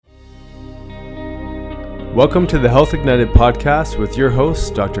Welcome to the Health Ignited podcast with your hosts,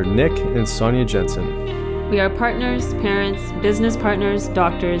 Dr. Nick and Sonia Jensen. We are partners, parents, business partners,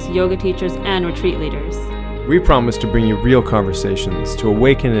 doctors, yoga teachers, and retreat leaders. We promise to bring you real conversations to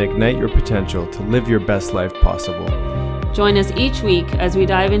awaken and ignite your potential to live your best life possible. Join us each week as we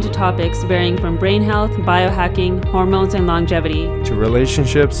dive into topics varying from brain health, biohacking, hormones, and longevity, to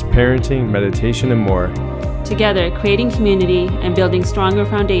relationships, parenting, meditation, and more. Together, creating community and building stronger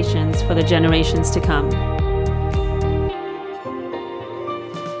foundations for the generations to come.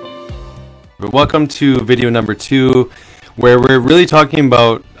 Welcome to video number 2, where we're really talking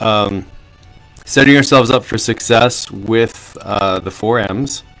about setting ourselves up for success with the 4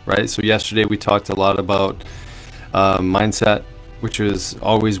 M's, right? So yesterday we talked a lot about mindset, which is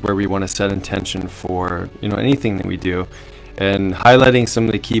always where we want to set intention for anything that we do, and highlighting some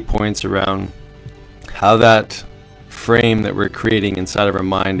of the key points around how that frame that we're creating inside of our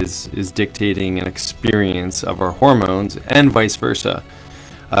mind is dictating an experience of our hormones and vice versa.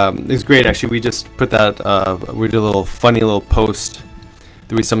 It's great, actually. We just put that, we did a little funny little post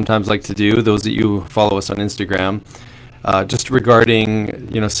that we sometimes like to do, those that you follow us on Instagram, just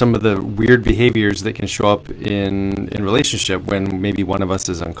regarding, some of the weird behaviors that can show up in relationship when maybe one of us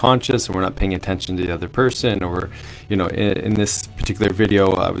is unconscious and we're not paying attention to the other person, or, in this particular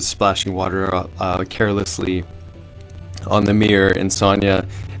video, I was splashing water carelessly on the mirror, and Sonia,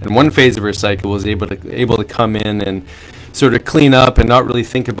 in one phase of her cycle, was able to come in and sort of clean up and not really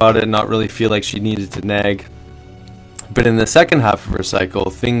think about it, not really feel like she needed to nag. But in the second half of her cycle,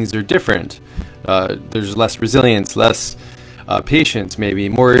 things are different. There's less resilience, less patience, maybe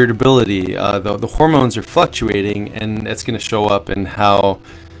more irritability. The hormones are fluctuating, and it's going to show up in how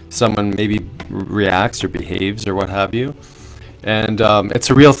someone maybe reacts or behaves or what have you. And it's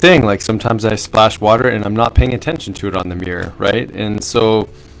a real thing. Like, sometimes I splash water and I'm not paying attention to it on the mirror, right? And so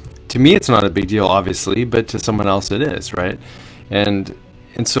to me, it's not a big deal, obviously, but to someone else it is, right? And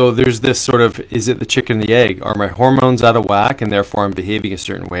so there's this sort of, is it the chicken and the egg? Are my hormones out of whack and therefore I'm behaving a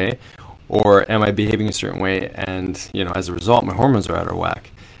certain way? Or am I behaving a certain way and, as a result, my hormones are out of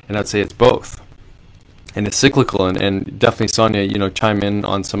whack? And I'd say it's both. And it's cyclical, and definitely, Sonia, chime in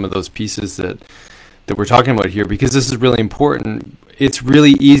on some of those pieces that we're talking about here, because this is really important. It's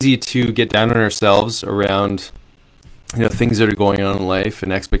really easy to get down on ourselves around things that are going on in life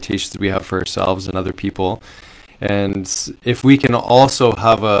and expectations we have for ourselves and other people. And if we can also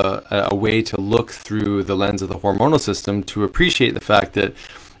have a way to look through the lens of the hormonal system to appreciate the fact that,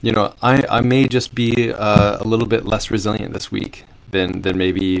 I may just be a little bit less resilient this week than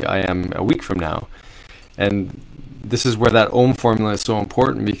maybe I am a week from now. And this is where that OM formula is so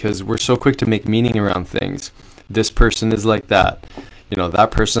important, because we're so quick to make meaning around things. This person is like that.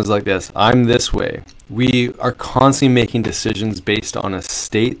 That person is like this. I'm this way. We are constantly making decisions based on a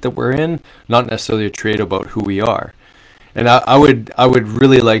state that we're in, not necessarily a trait about who we are. And I would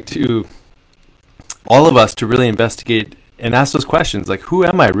really like to, all of us, to really investigate and ask those questions, like, who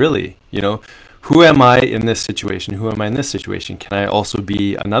am I really? Who am I in this situation? Who am I in this situation? Can I also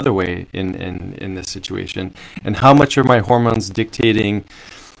be another way in this situation? And how much are my hormones dictating,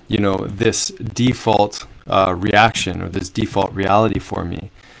 this default reaction or this default reality for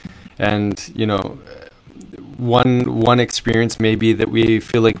me? And one experience may be that we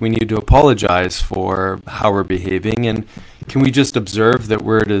feel like we need to apologize for how we're behaving, and can we just observe that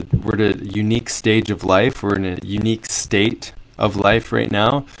we're at a unique stage of life, we're in a unique state of life right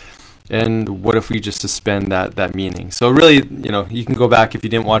now, and what if we just suspend that meaning? So really, you can go back, if you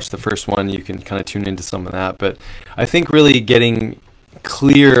didn't watch the first one, you can kind of tune into some of that, but I think really getting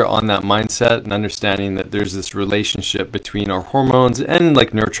clear on that mindset and understanding that there's this relationship between our hormones and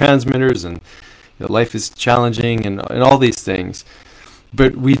like neurotransmitters, and life is challenging and all these things,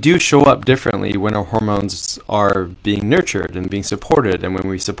 but we do show up differently when our hormones are being nurtured and being supported, and when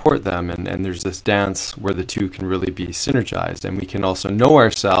we support them, and there's this dance where the two can really be synergized, and we can also know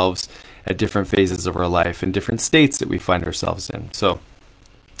ourselves at different phases of our life and different states that we find ourselves in. So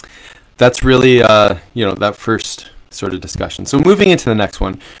that's really that first sort of discussion. So moving into the next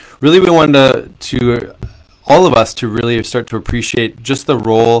one, really we wanted to all of us to really start to appreciate just the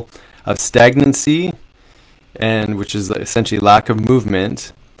role of stagnancy, and which is essentially lack of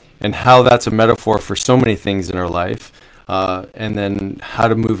movement, and how that's a metaphor for so many things in our life, and then how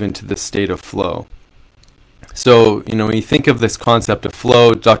to move into this state of flow. So, when you think of this concept of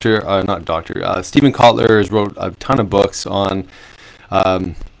flow, Stephen Kotler has wrote a ton of books on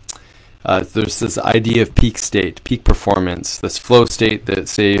there's this idea of peak state, peak performance, this flow state that,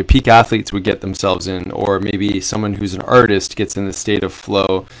 say, peak athletes would get themselves in, or maybe someone who's an artist gets in the state of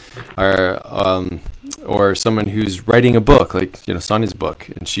flow, or or someone who's writing a book, like Sonia's book,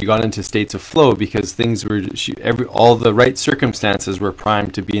 and she got into states of flow because things were all the right circumstances were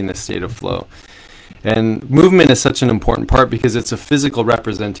primed to be in this state of flow. And movement is such an important part because it's a physical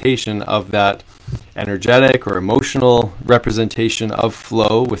representation of that energetic or emotional representation of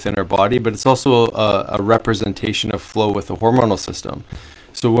flow within our body, but it's also a representation of flow with the hormonal system.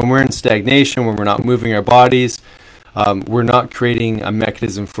 So when we're in stagnation, when we're not moving our bodies, we're not creating a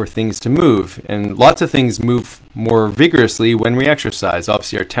mechanism for things to move. And lots of things move more vigorously when we exercise.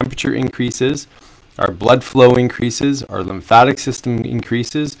 Obviously, our temperature increases, our blood flow increases, our lymphatic system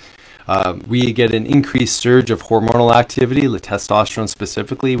increases. We get an increased surge of hormonal activity, the testosterone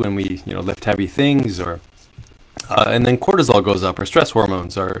specifically, when we lift heavy things, and then cortisol goes up, our stress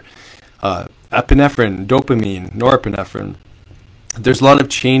hormones, our epinephrine, dopamine, norepinephrine. There's a lot of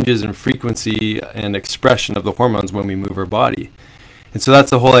changes in frequency and expression of the hormones when we move our body. And so that's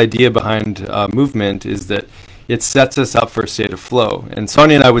the whole idea behind movement, is that it sets us up for a state of flow. And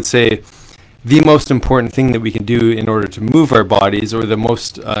Sonia and I would say the most important thing that we can do in order to move our bodies, or the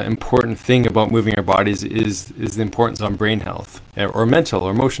most important thing about moving our bodies, is the importance on brain health or mental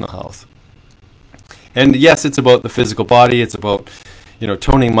or emotional health. And yes, it's about the physical body, it's about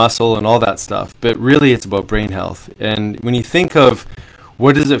toning muscle and all that stuff, but really it's about brain health. And when you think of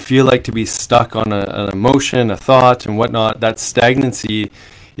what does it feel like to be stuck on an emotion, a thought and whatnot, that stagnancy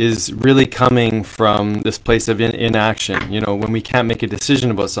is really coming from this place of inaction. When we can't make a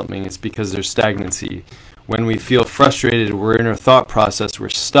decision about something, it's because there's stagnancy. When we feel frustrated, we're in our thought process, we're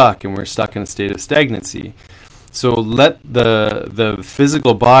stuck in a state of stagnancy. So let the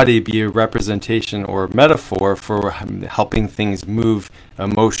physical body be a representation or metaphor for helping things move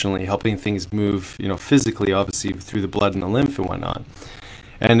emotionally, helping things move, physically, obviously through the blood and the lymph and whatnot.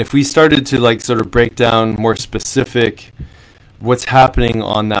 And if we started to sort of break down more specific what's happening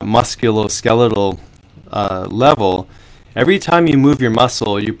on that musculoskeletal level, every time you move your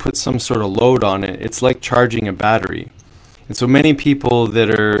muscle, you put some sort of load on it. It's like charging a battery. And so many people that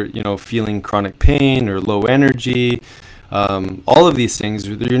are, feeling chronic pain or low energy, all of these things,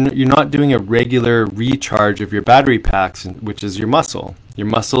 you're not doing a regular recharge of your battery packs, which is your muscle. Your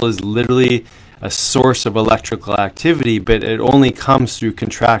muscle is literally a source of electrical activity, but it only comes through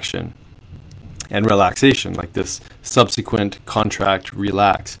contraction and relaxation, like this subsequent contract,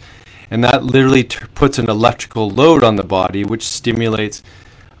 relax. And that literally puts an electrical load on the body, which stimulates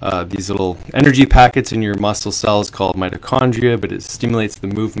these little energy packets in your muscle cells called mitochondria, but it stimulates the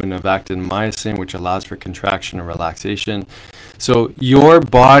movement of actin and myosin, which allows for contraction and relaxation. So your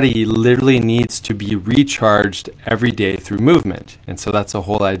body literally needs to be recharged every day through movement. And so that's the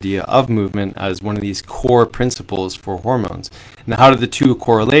whole idea of movement as one of these core principles for hormones. Now, how do the two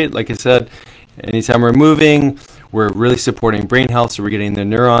correlate? Like I said, anytime we're moving, we're really supporting brain health, so we're getting the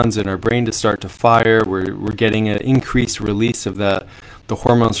neurons in our brain to start to fire. We're getting an increased release of the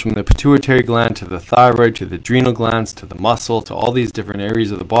hormones from the pituitary gland to the thyroid, to the adrenal glands, to the muscle, to all these different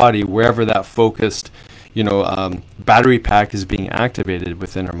areas of the body, wherever that focused, battery pack is being activated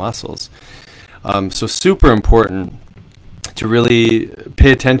within our muscles. So super important to really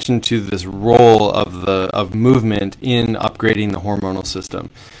pay attention to this role of movement in upgrading the hormonal system.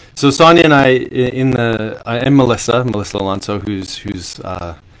 So Sonia and I, and Melissa Alonso, who's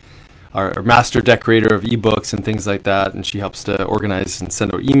our master decorator of ebooks and things like that, and she helps to organize and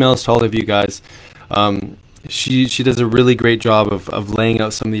send out emails to all of you guys. She does a really great job of laying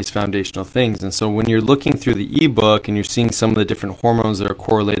out some of these foundational things. And so when you're looking through the ebook and you're seeing some of the different hormones that are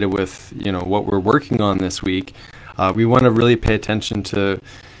correlated with what we're working on this week, we want to really pay attention to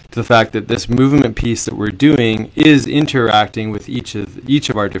the fact that this movement piece that we're doing is interacting with each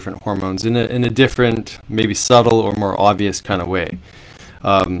of our different hormones in a different, maybe subtle or more obvious kind of way.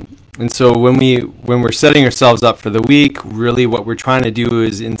 And so when we're setting ourselves up for the week, really what we're trying to do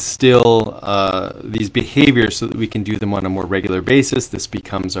is instill these behaviors so that we can do them on a more regular basis. This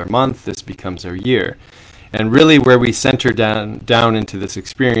becomes our month, this becomes our year. And really where we center down into this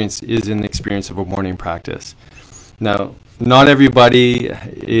experience is in the experience of a morning practice. Now, not everybody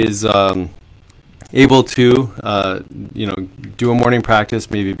is able to do a morning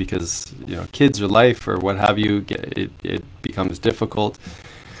practice, maybe because kids or life or what have you, it becomes difficult.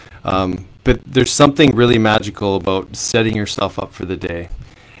 But there's something really magical about setting yourself up for the day.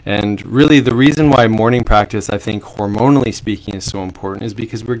 And really the reason why morning practice, I think hormonally speaking, is so important is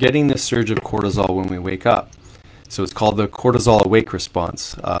because we're getting this surge of cortisol when we wake up. So it's called the cortisol awake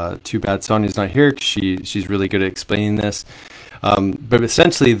response. Too bad Sonia's not here. She's really good at explaining this. But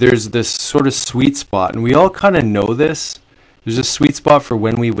essentially there's this sort of sweet spot, and we all kind of know this. There's a sweet spot for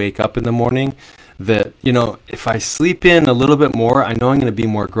when we wake up in the morning that, if I sleep in a little bit more, I know I'm going to be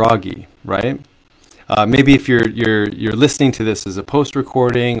more groggy, right? maybe if you're listening to this as a post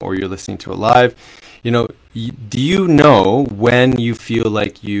recording or you're listening to it live, do you know when you feel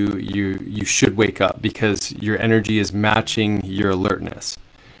like you should wake up because your energy is matching your alertness,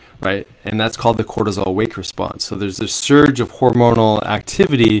 right? And that's called the cortisol wake response. So there's a surge of hormonal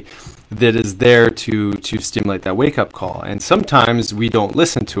activity that is there to stimulate that wake up call. And sometimes we don't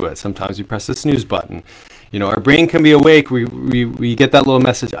listen to it. Sometimes we press the snooze button. Our brain can be awake. We get that little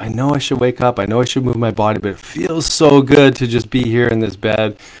message. I know I should wake up. I know I should move my body, but it feels so good to just be here in this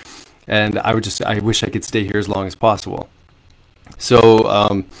bed. And I wish I could stay here as long as possible.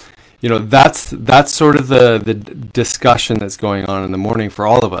 So, that's sort of the discussion that's going on in the morning for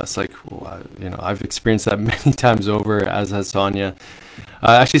all of us. Like, I've experienced that many times over, as has Sonia.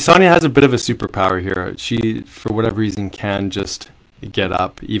 Actually, Sonia has a bit of a superpower here. She, for whatever reason, can just get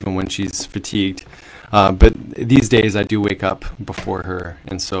up even when she's fatigued. But these days I do wake up before her.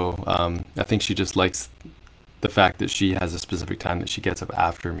 And so I think she just likes the fact that she has a specific time that she gets up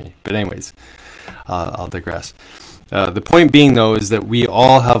after me. But anyways, I'll digress. The point being, though, is that we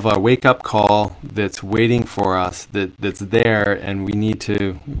all have a wake-up call that's waiting for us, that's there, and we need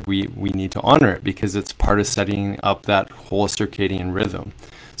to honor it because it's part of setting up that whole circadian rhythm.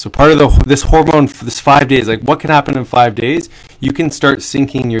 So part of this hormone, this 5 days, like what can happen in 5 days? You can start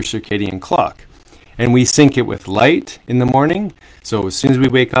syncing your circadian clock. And we sync it with light in the morning. So as soon as we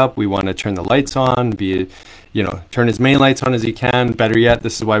wake up, we want to turn the lights on, turn as many lights on as you can. Better yet,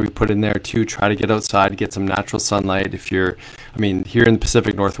 this is why we put in there too, try to get outside, get some natural sunlight. Here in the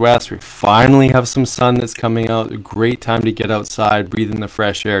Pacific Northwest, we finally have some sun that's coming out. A great time to get outside, breathe in the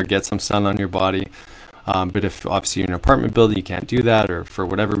fresh air, get some sun on your body. But if obviously you're in an apartment building, you can't do that, or for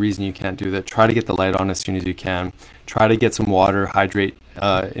whatever reason you can't do that, try to get the light on as soon as you can. Try to get some water, hydrate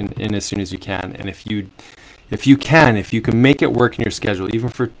in as soon as you can. And if you can make it work in your schedule, even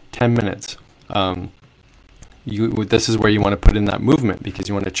for 10 minutes, this is where you want to put in that movement because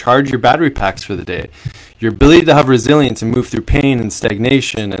you want to charge your battery packs for the day. Your ability to have resilience and move through pain and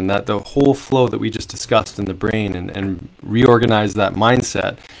stagnation and that the whole flow that we just discussed in the brain and reorganize that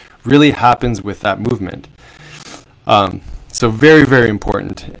mindset really happens with that movement. So very, very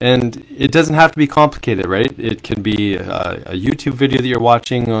important. And it doesn't have to be complicated, right? It can be a YouTube video that you're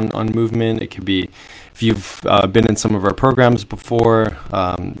watching on movement. It could be, if you've been in some of our programs before,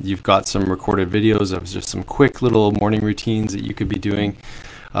 you've got some recorded videos of just some quick little morning routines that you could be doing.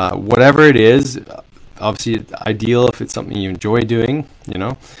 Whatever it is, obviously ideal if it's something you enjoy doing,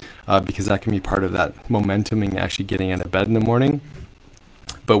 because that can be part of that momentum and actually getting out of bed in the morning.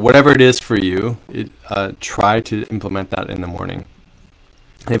 But whatever it is for you, try to implement that in the morning.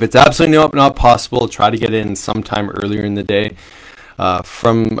 If it's absolutely not possible, try to get in sometime earlier in the day.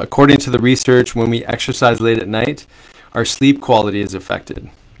 According to the research, when we exercise late at night, our sleep quality is affected.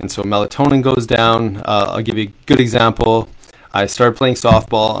 And so melatonin goes down. I'll give you a good example. I started playing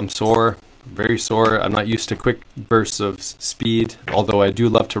softball. I'm sore, very sore. I'm not used to quick bursts of speed, although I do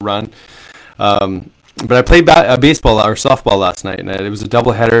love to run. But I played baseball or softball last night, and it was a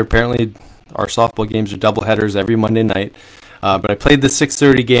doubleheader. Apparently, our softball games are doubleheaders every Monday night. But I played the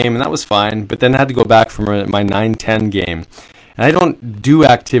 6:30 game, and that was fine. But then I had to go back for my 9:10 game. And I don't do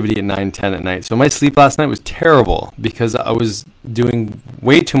activity at 9:10 at night. So my sleep last night was terrible because I was doing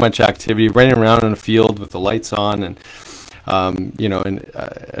way too much activity, running around in a field with the lights on, and at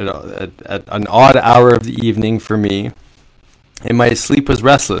an odd hour of the evening for me. And my sleep was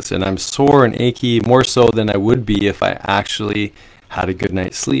restless, and I'm sore and achy, more so than I would be if I actually had a good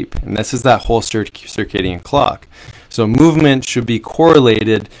night's sleep. And this is that whole circadian clock. So movement should be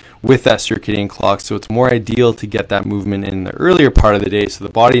correlated with that circadian clock, so it's more ideal to get that movement in the earlier part of the day, so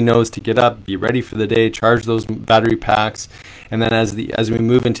the body knows to get up, be ready for the day, charge those battery packs. And then as we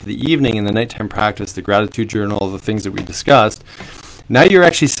move into the evening in the nighttime practice, the gratitude journal, the things that we discussed, now you're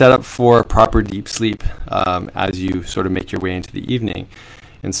actually set up for proper deep sleep as you sort of make your way into the evening.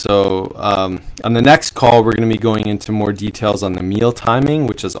 And so on the next call, we're going to be going into more details on the meal timing,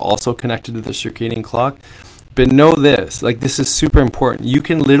 which is also connected to the circadian clock. But know this, this is super important. You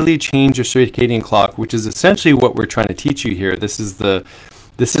can literally change your circadian clock, which is essentially what we're trying to teach you here. This is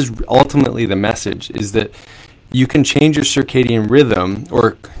ultimately the message, is that you can change your circadian rhythm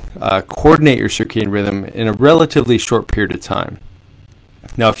or coordinate your circadian rhythm in a relatively short period of time.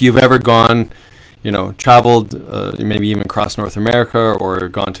 Now, if you've ever gone, traveled, maybe even across North America or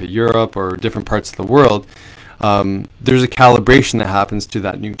gone to Europe or different parts of the world, there's a calibration that happens to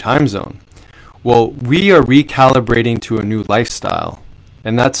that new time zone. Well, we are recalibrating to a new lifestyle,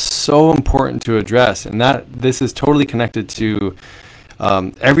 and that's so important to address. And this is totally connected to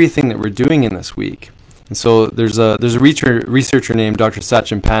everything that we're doing in this week. And so there's a researcher named Dr.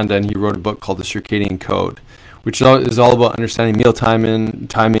 Sachin Panda, and he wrote a book called The Circadian Code, which is all about understanding meal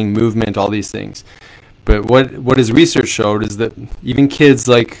timing, movement, all these things. But what his research showed is that even kids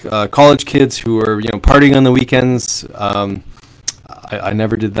like college kids who are partying on the weekends. I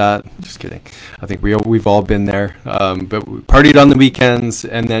never did that. Just kidding. I think we've all been there. But we partied on the weekends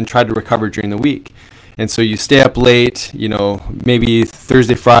and then tried to recover during the week. And so you stay up late, maybe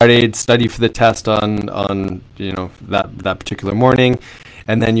Thursday, Friday, study for the test on that particular morning,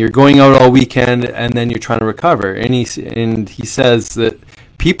 and then you're going out all weekend, and then you're trying to recover. And he says that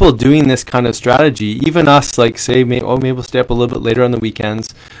people doing this kind of strategy, even us, like say, maybe we'll stay up a little bit later on the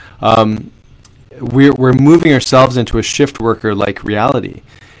weekends. We're moving ourselves into a shift worker like reality.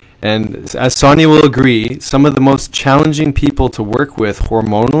 And as Sonia will agree, some of the most challenging people to work with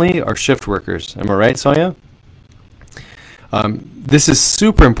hormonally are shift workers. Am I right, Sonia? This is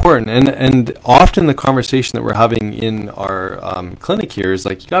super important, and often the conversation that we're having in our clinic here is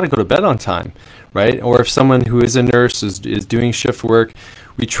like, you got to go to bed on time, right? Or if someone who is a nurse is doing shift work,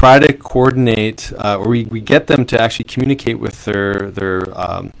 we try to coordinate, or we get them to actually communicate with their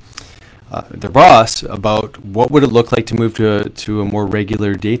boss about what would it look like to move to a more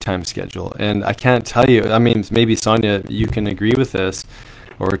regular daytime schedule. And I can't tell you, I mean, maybe Sonia, you can agree with this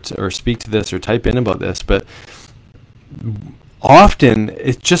or speak to this or type in about this, but often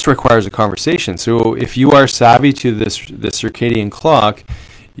it just requires a conversation. So if you are savvy to this circadian clock,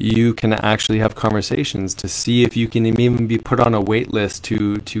 you can actually have conversations to see if you can even be put on a wait list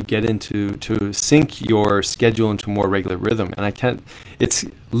to get to sync your schedule into more regular rhythm. And it's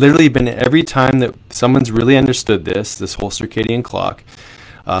literally been every time that someone's really understood this whole circadian clock,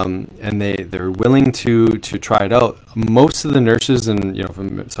 and they're willing to try it out. Most of the nurses, and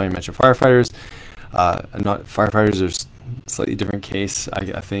from so you mentioned firefighters, not firefighters, there's slightly different case,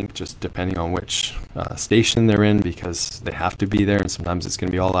 I think, just depending on which station they're in, because they have to be there, and sometimes it's going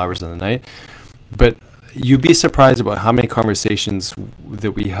to be all hours of the night. But you'd be surprised about how many conversations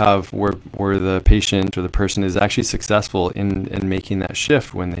that we have where the patient or the person is actually successful in making that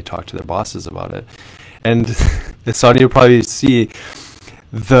shift when they talk to their bosses about it. And as Sonia will probably see,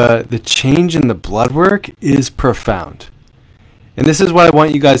 the change in the blood work is profound. And this is what I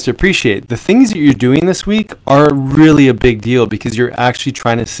want you guys to appreciate. The things that you're doing this week are really a big deal because you're actually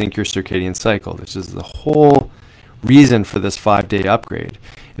trying to sync your circadian cycle. This is the whole reason for this 5-day upgrade,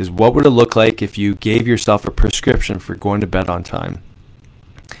 is what would it look like if you gave yourself a prescription for going to bed on time,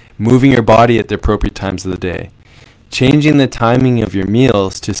 moving your body at the appropriate times of the day, changing the timing of your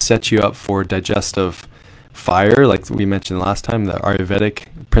meals to set you up for digestive fire, like we mentioned last time, the Ayurvedic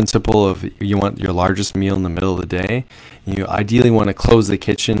principle of you want your largest meal in the middle of the day. You ideally want to close the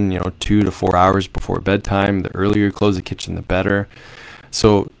kitchen 2 to 4 hours before bedtime. The earlier you close the kitchen, the better.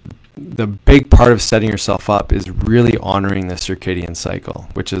 So the big part of setting yourself up is really honoring the circadian cycle,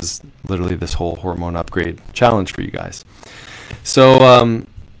 which is literally this whole hormone upgrade challenge for you guys. So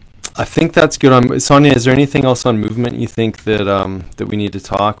I think that's good. Sonia, is there anything else on movement you think that we need to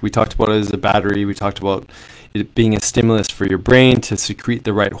talk? We talked about it as a battery. We talked about it being a stimulus for your brain to secrete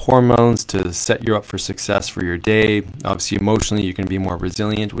the right hormones to set you up for success for your day. Obviously, emotionally, you can be more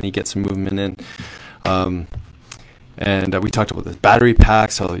resilient when you get some movement in. And we talked about the battery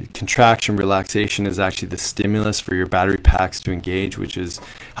packs, how contraction, relaxation is actually the stimulus for your battery packs to engage, which is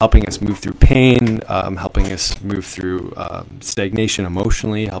helping us move through pain, helping us move through stagnation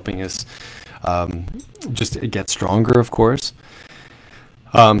emotionally, helping us just get stronger, of course.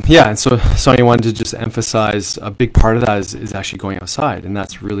 And so Sonia wanted to just emphasize a big part of that is actually going outside, and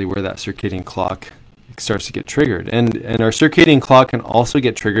that's really where that circadian clock starts to get triggered. And our circadian clock can also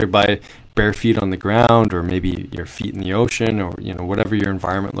get triggered by bare feet on the ground, or maybe your feet in the ocean, or whatever your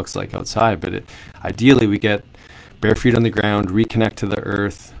environment looks like outside. But ideally we get bare feet on the ground, reconnect to the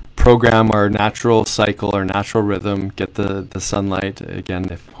earth, program our natural cycle, our natural rhythm, get the sunlight again,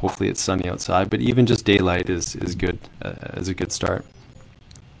 if hopefully it's sunny outside, but even just daylight is good as a good start.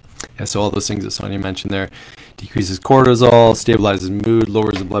 Yeah, so all those things that Sonia mentioned there: decreases cortisol, stabilizes mood,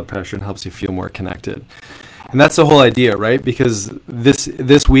 lowers the blood pressure, and helps you feel more connected. And that's the whole idea, right? Because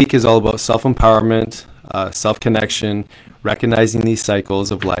this week is all about self-empowerment, self-connection, recognizing these cycles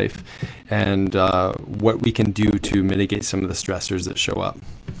of life, and what we can do to mitigate some of the stressors that show up.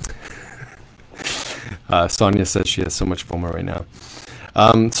 Sonia says she has so much FOMO right now.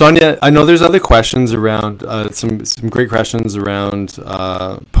 Sonia, I know there's other questions around, some great questions around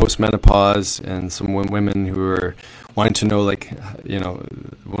postmenopause, and some women who are wanting to know,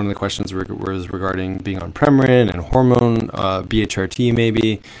 one of the questions was regarding being on Premarin and hormone, BHRT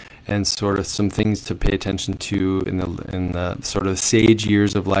maybe, and sort of some things to pay attention to in the sort of sage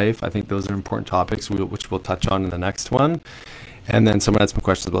years of life. I think those are important topics which we'll touch on in the next one. And then someone had some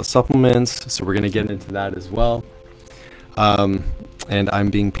questions about supplements, so we're going to get into that as well. And I'm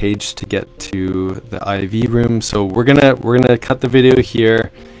being paged to get to the IV room, so we're gonna cut the video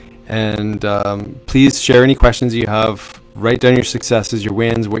here. And please share any questions you have. Write down your successes, your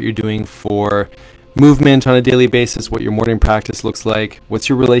wins, what you're doing for movement on a daily basis, what your morning practice looks like, what's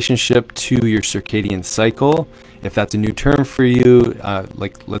your relationship to your circadian cycle. If that's a new term for you,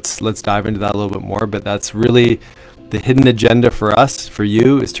 let's dive into that a little bit more. But that's really the hidden agenda for us, for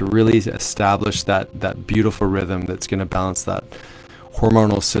you, is to really establish that beautiful rhythm that's going to balance that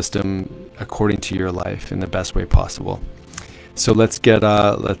hormonal system according to your life in the best way possible. So let's get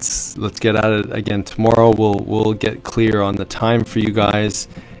at it again tomorrow. We'll get clear on the time for you guys,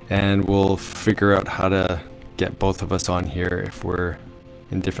 and we'll figure out how to get both of us on here if we're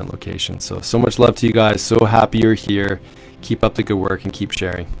in different locations. So much love to you guys. So happy you're here. Keep up the good work and keep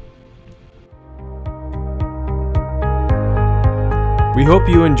sharing. We hope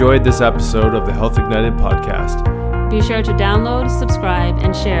you enjoyed this episode of the Health Ignited podcast. Be sure to download, subscribe,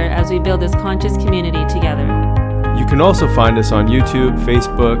 and share as we build this conscious community together. You can also find us on YouTube,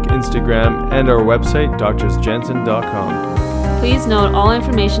 Facebook, Instagram, and our website, drsjensen.com. Please note all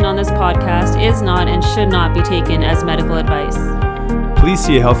information on this podcast is not and should not be taken as medical advice. Please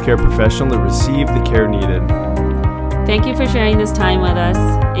see a healthcare professional to receive the care needed. Thank you for sharing this time with us,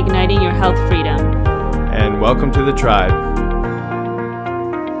 igniting your health freedom. And welcome to the tribe.